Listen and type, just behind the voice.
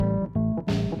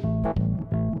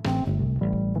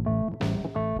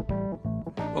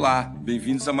Olá,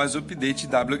 bem-vindos a mais um update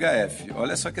WHF.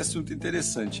 Olha só que assunto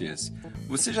interessante esse.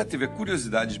 Você já teve a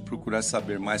curiosidade de procurar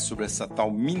saber mais sobre essa tal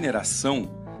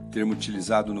mineração, termo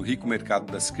utilizado no rico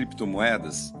mercado das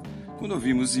criptomoedas? Quando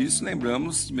ouvimos isso,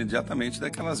 lembramos imediatamente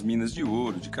daquelas minas de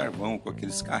ouro, de carvão, com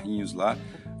aqueles carrinhos lá,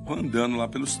 andando lá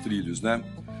pelos trilhos, né?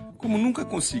 Como nunca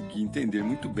consegui entender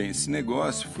muito bem esse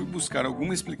negócio, fui buscar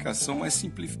alguma explicação mais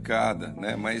simplificada,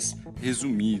 né? Mais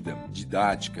resumida,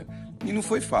 didática. E não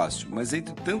foi fácil, mas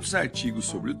entre tantos artigos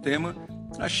sobre o tema,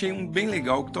 achei um bem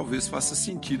legal que talvez faça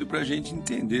sentido para a gente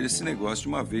entender esse negócio de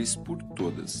uma vez por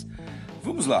todas.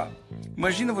 Vamos lá.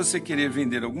 Imagina você querer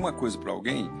vender alguma coisa para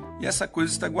alguém e essa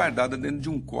coisa está guardada dentro de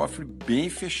um cofre bem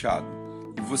fechado.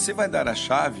 E você vai dar a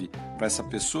chave para essa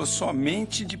pessoa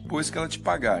somente depois que ela te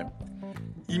pagar.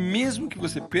 E mesmo que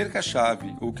você perca a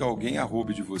chave ou que alguém a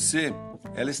roube de você,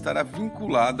 ela estará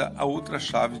vinculada a outra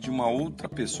chave de uma outra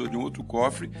pessoa, de um outro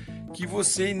cofre, que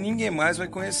você e ninguém mais vai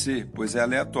conhecer, pois é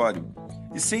aleatório.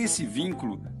 E sem esse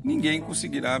vínculo, ninguém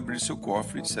conseguirá abrir seu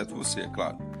cofre, exceto você, é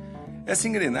claro. Essa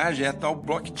engrenagem é a tal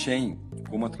blockchain.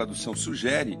 Como a tradução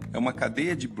sugere, é uma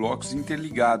cadeia de blocos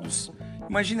interligados.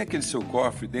 Imagine aquele seu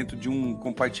cofre dentro de um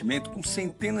compartimento com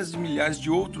centenas de milhares de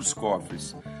outros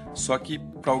cofres. Só que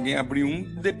para alguém abrir um,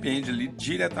 depende ali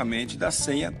diretamente da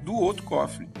senha do outro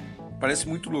cofre. Parece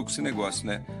muito louco esse negócio,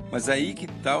 né? Mas aí que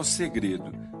está o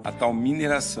segredo, a tal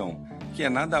mineração, que é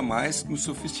nada mais que um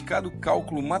sofisticado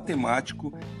cálculo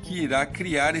matemático que irá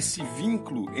criar esse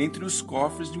vínculo entre os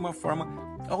cofres de uma forma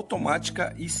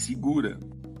automática e segura.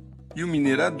 E o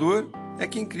minerador é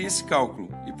quem cria esse cálculo,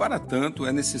 e para tanto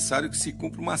é necessário que se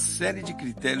cumpra uma série de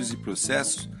critérios e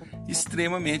processos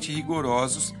extremamente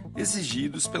rigorosos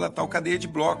exigidos pela tal cadeia de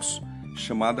blocos,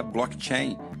 chamada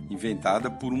blockchain, inventada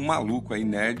por um maluco aí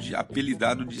nerd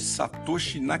apelidado de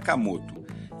Satoshi Nakamoto.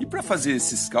 E para fazer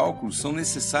esses cálculos são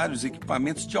necessários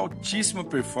equipamentos de altíssima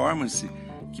performance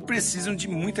que precisam de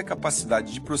muita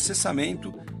capacidade de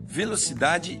processamento,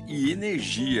 velocidade e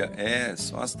energia.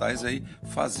 São as tais aí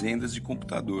fazendas de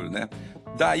computador, né?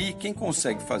 Daí quem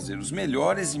consegue fazer os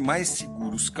melhores e mais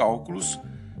seguros cálculos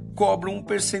cobra um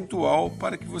percentual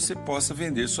para que você possa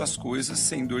vender suas coisas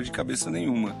sem dor de cabeça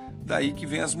nenhuma. Daí que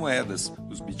vem as moedas,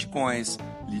 os bitcoins,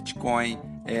 litecoin,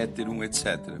 ethereum,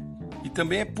 etc. E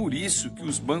também é por isso que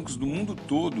os bancos do mundo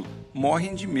todo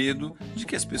morrem de medo de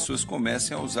que as pessoas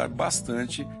comecem a usar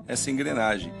bastante essa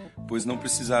engrenagem, pois não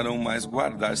precisarão mais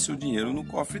guardar seu dinheiro no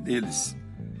cofre deles.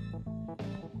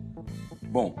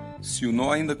 Bom, se o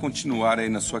nó ainda continuar aí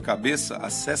na sua cabeça,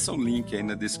 acessa o link aí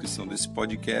na descrição desse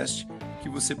podcast que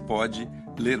você pode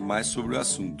ler mais sobre o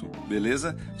assunto,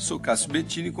 beleza? Sou Cássio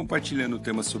Bettini compartilhando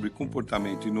temas sobre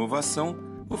comportamento e inovação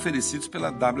oferecidos pela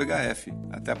WHF.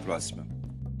 Até a próxima!